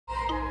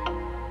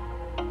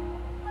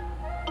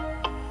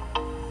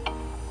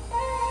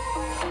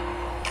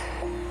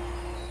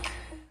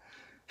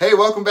Hey,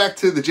 welcome back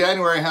to the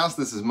January house.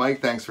 This is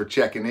Mike. Thanks for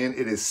checking in.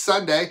 It is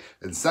Sunday,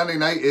 and Sunday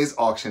night is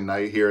auction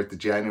night here at the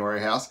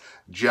January house.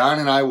 John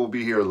and I will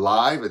be here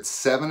live at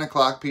 7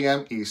 o'clock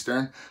p.m.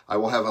 Eastern. I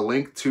will have a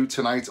link to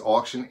tonight's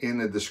auction in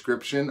the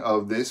description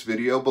of this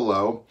video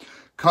below.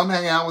 Come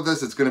hang out with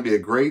us. It's going to be a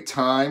great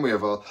time. We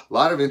have a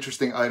lot of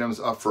interesting items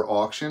up for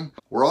auction.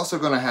 We're also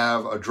going to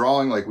have a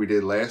drawing like we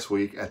did last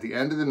week. At the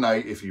end of the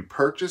night, if you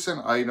purchase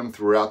an item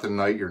throughout the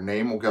night, your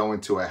name will go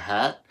into a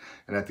hat.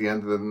 And at the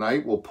end of the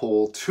night, we'll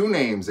pull two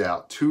names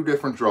out, two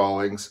different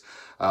drawings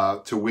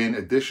to win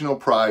additional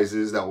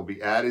prizes that will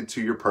be added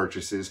to your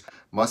purchases.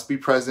 Must be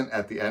present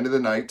at the end of the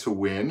night to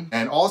win.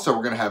 And also,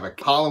 we're going to have a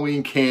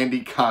Halloween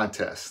candy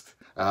contest.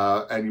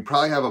 And you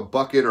probably have a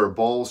bucket or a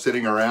bowl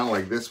sitting around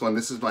like this one.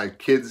 This is my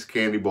kid's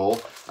candy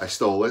bowl. I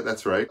stole it,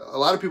 that's right. A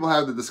lot of people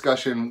have the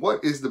discussion,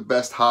 what is the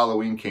best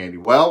Halloween candy?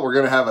 Well, we're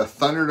gonna have a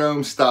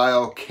Thunderdome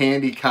style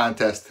candy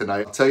contest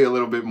tonight. I'll tell you a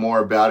little bit more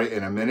about it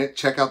in a minute.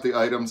 Check out the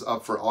items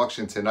up for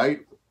auction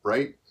tonight,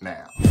 right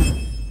now.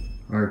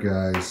 All right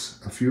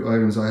guys, a few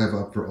items I have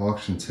up for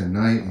auction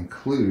tonight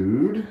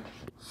include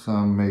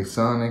some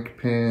Masonic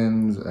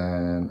pins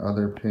and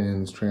other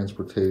pins,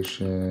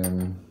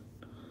 transportation,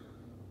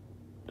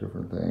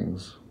 different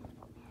things.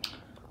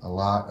 A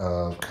lot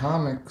of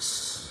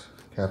comics,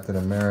 Captain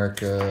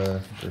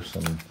America, there's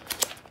some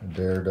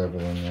Daredevil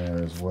in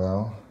there as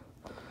well.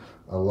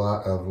 A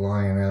lot of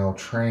Lionel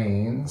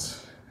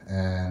trains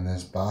and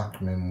this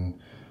Bachman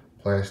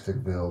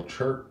Plasticville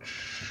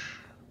Church.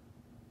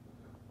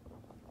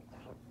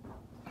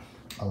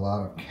 A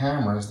lot of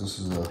cameras. This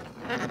is a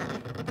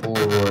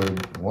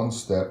Polaroid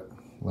one-step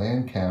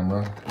land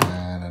camera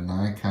and a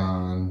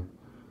Nikon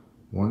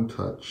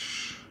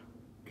one-touch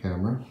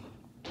camera.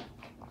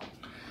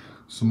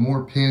 Some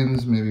more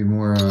pins, maybe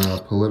more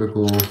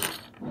political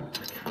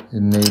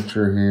in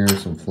nature here,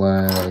 some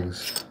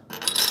flags,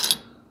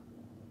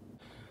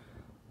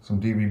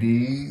 some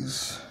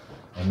DVDs,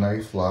 a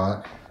knife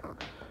lot,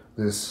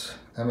 this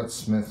Emmett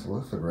Smith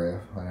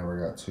lithograph I never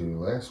got to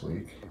last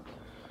week,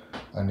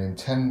 a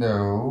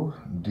Nintendo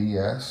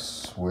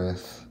DS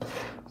with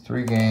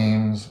 3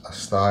 games, a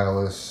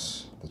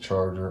stylus, the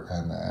charger,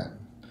 and that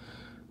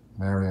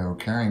Mario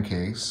carrying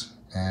case,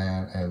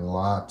 and a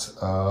lot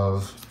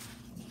of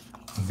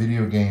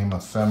video game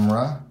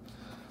ephemera,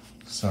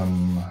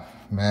 some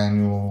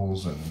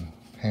manuals and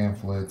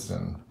pamphlets,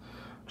 and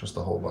just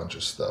a whole bunch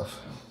of stuff.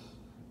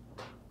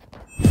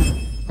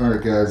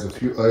 Alright guys, a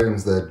few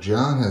items that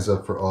John has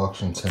up for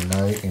auction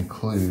tonight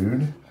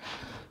include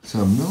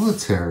some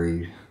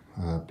military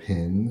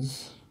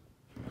pins,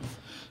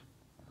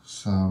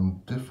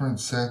 some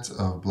different sets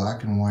of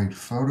black and white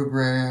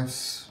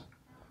photographs,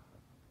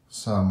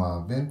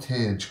 some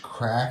vintage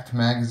Cracked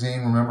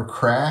magazine, remember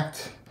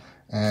Cracked?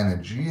 And a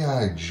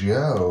G.I.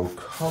 Joe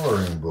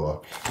coloring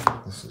book.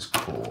 This is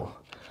cool.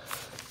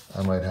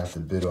 I might have to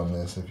bid on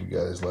this if you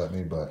guys let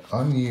me, but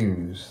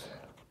unused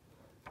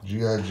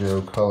G.I.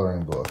 Joe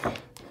coloring book.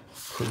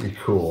 Pretty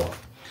cool.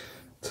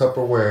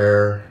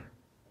 Tupperware,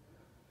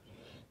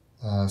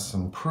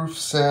 some proof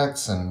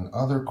sets and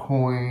other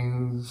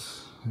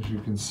coins, as you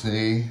can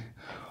see.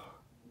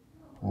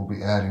 We'll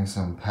be adding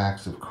some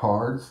packs of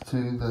cards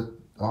to the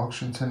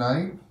auction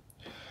tonight.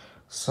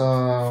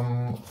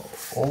 Some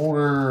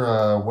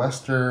older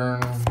Western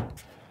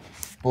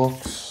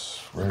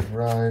books, Red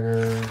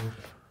Rider,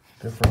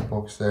 different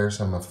books there,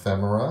 some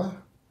ephemera,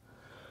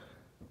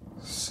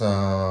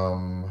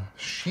 some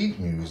sheet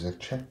music,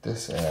 check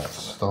this out,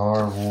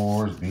 Star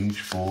Wars,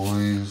 Beach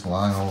Boys,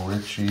 Lionel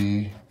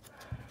Richie,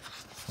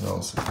 what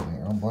else is in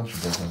here, a bunch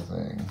of different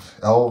things,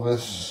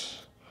 Elvis,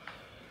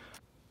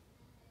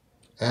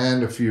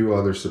 and a few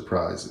other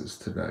surprises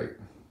tonight.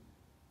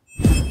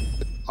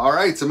 All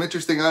right, some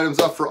interesting items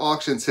up for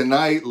auction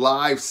tonight,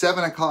 live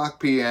 7 o'clock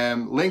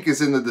p.m. Link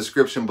is in the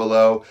description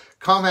below.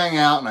 Come hang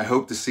out, and I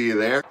hope to see you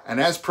there. And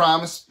as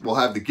promised, we'll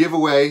have the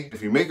giveaway.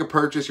 If you make a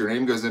purchase, your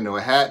name goes into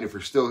a hat. If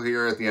you're still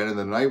here at the end of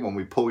the night, when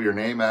we pull your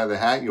name out of the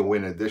hat, you'll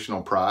win an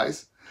additional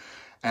prize.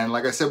 And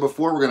like I said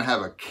before, we're gonna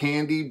have a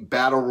candy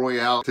battle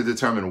royale to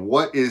determine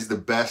what is the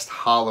best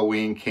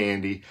Halloween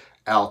candy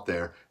out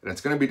there. And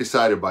it's gonna be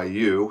decided by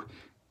you.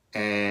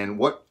 And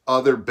what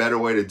other better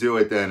way to do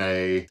it than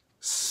a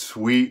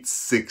Sweet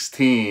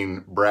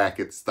 16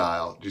 bracket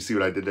style. Do you see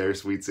what I did there?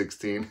 Sweet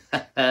 16.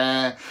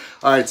 All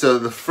right, so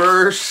the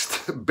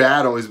first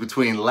battle is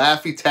between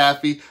Laffy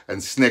Taffy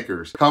and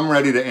Snickers. Come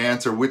ready to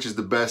answer which is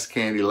the best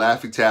candy,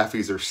 Laffy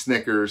Taffys or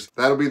Snickers.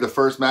 That'll be the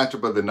first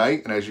matchup of the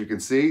night, and as you can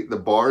see, the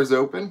bar is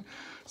open,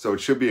 so it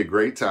should be a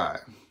great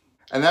time.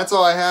 And that's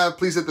all I have.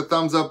 Please hit the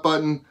thumbs up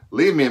button,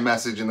 leave me a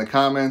message in the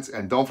comments,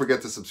 and don't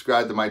forget to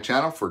subscribe to my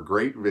channel for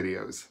great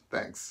videos.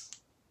 Thanks.